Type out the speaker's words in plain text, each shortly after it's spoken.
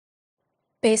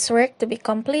Pacework to be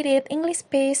completed English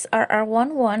Pace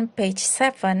RR11 page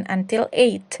 7 until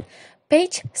 8.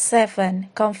 Page 7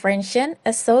 Comprehension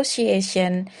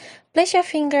Association. Place your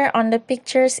finger on the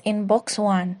pictures in box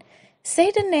 1. Say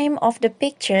the name of the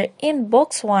picture in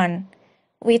box 1.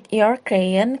 With your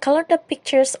crayon, color the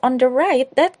pictures on the right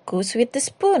that goes with the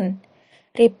spoon.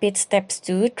 Repeat steps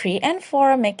 2, 3, and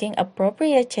 4, making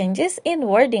appropriate changes in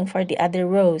wording for the other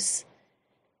rows.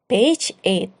 Page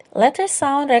 8. Letter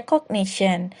sound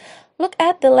recognition. Look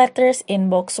at the letters in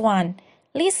box 1.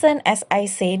 Listen as I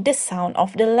say the sound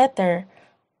of the letter.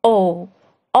 O.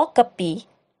 Okapi.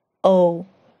 O.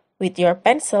 With your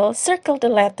pencil, circle the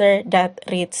letter that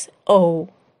reads O.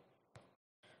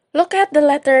 Look at the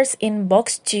letters in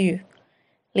box 2.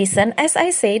 Listen as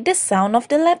I say the sound of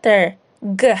the letter.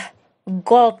 G.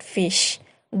 Goldfish.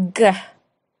 G.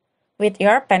 With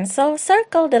your pencil,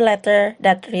 circle the letter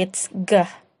that reads G.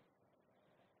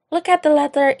 Look at the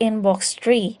letter in box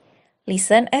 3.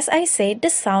 Listen as I say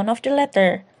the sound of the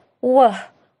letter. W.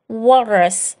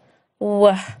 Walrus.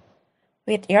 W.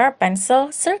 With your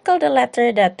pencil, circle the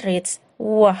letter that reads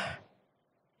W.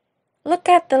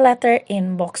 Look at the letter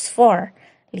in box 4.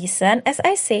 Listen as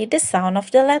I say the sound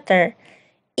of the letter.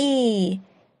 E.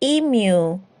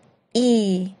 Emu.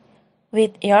 E.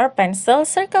 With your pencil,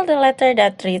 circle the letter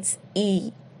that reads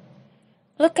E.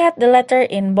 Look at the letter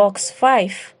in box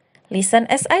 5. Listen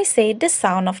as I say the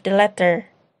sound of the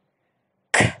letter.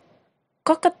 K.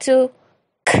 Cockatoo.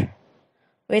 K.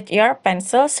 With your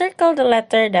pencil, circle the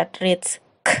letter that reads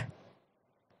K.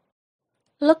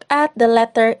 Look at the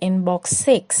letter in box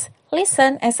 6.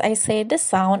 Listen as I say the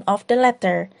sound of the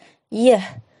letter. Y.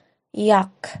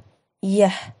 Yak.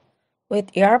 Y.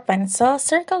 With your pencil,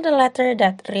 circle the letter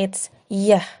that reads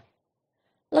Y.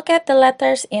 Look at the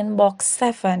letters in box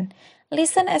 7.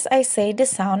 Listen as I say the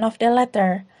sound of the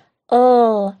letter.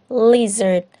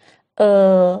 Lizard.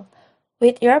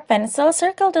 With your pencil,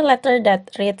 circle the letter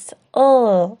that reads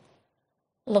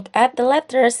Look at the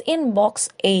letters in box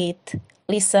 8.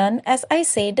 Listen as I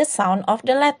say the sound of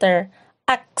the letter.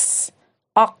 X.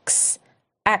 Ox.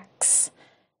 X.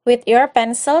 With your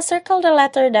pencil, circle the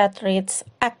letter that reads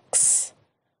X.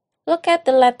 Look at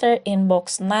the letter in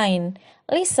box 9.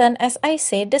 Listen as I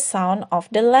say the sound of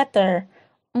the letter.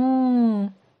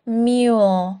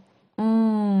 Mule.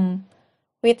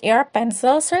 With your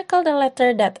pencil, circle the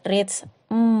letter that reads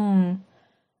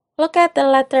Look at the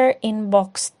letter in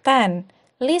box 10.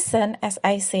 Listen as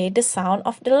I say the sound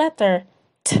of the letter.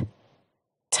 T.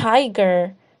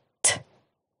 Tiger. T.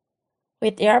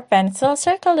 With your pencil,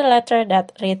 circle the letter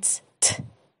that reads T.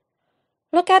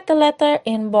 Look at the letter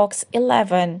in box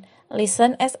 11.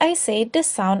 Listen as I say the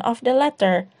sound of the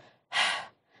letter.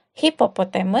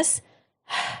 Hippopotamus.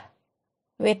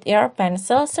 With your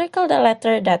pencil, circle the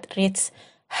letter that reads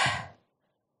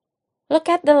Look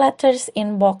at the letters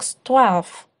in box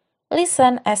 12.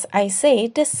 Listen as I say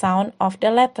the sound of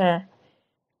the letter.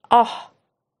 Oh.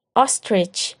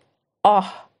 Ostrich.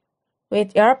 Oh.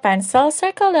 With your pencil,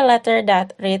 circle the letter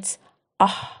that reads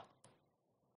Oh.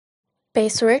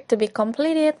 Pacework to be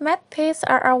completed. Math Pace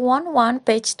RR11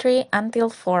 page 3 until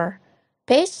 4.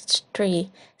 Page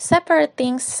 3.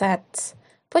 Separating sets.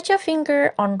 Put your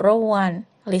finger on row 1.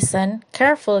 Listen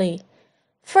carefully.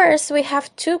 First, we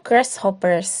have 2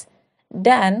 grasshoppers.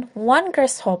 Then, 1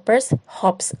 grasshopper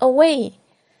hops away.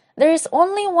 There is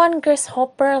only 1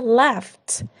 grasshopper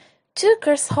left. 2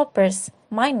 grasshoppers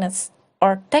minus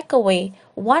or take away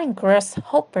 1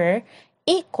 grasshopper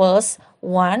equals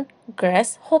 1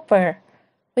 grasshopper.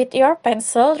 With your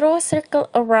pencil, draw a circle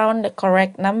around the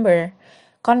correct number.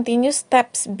 Continue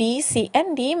steps B, C,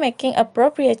 and D, making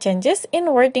appropriate changes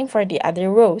in wording for the other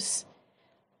rows.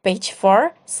 Page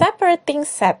 4. Separating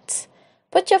sets.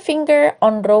 Put your finger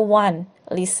on row 1.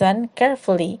 Listen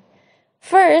carefully.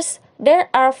 First, there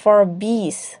are 4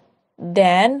 bees.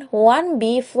 Then, 1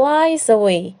 bee flies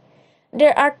away.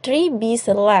 There are 3 bees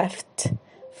left.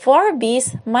 4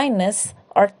 bees minus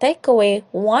or take away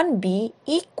 1 bee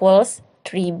equals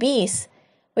 3 bees.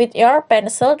 With your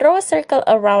pencil, draw a circle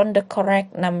around the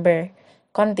correct number.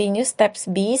 Continue steps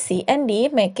B, C, and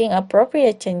D, making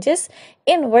appropriate changes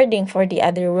in wording for the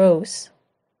other rows.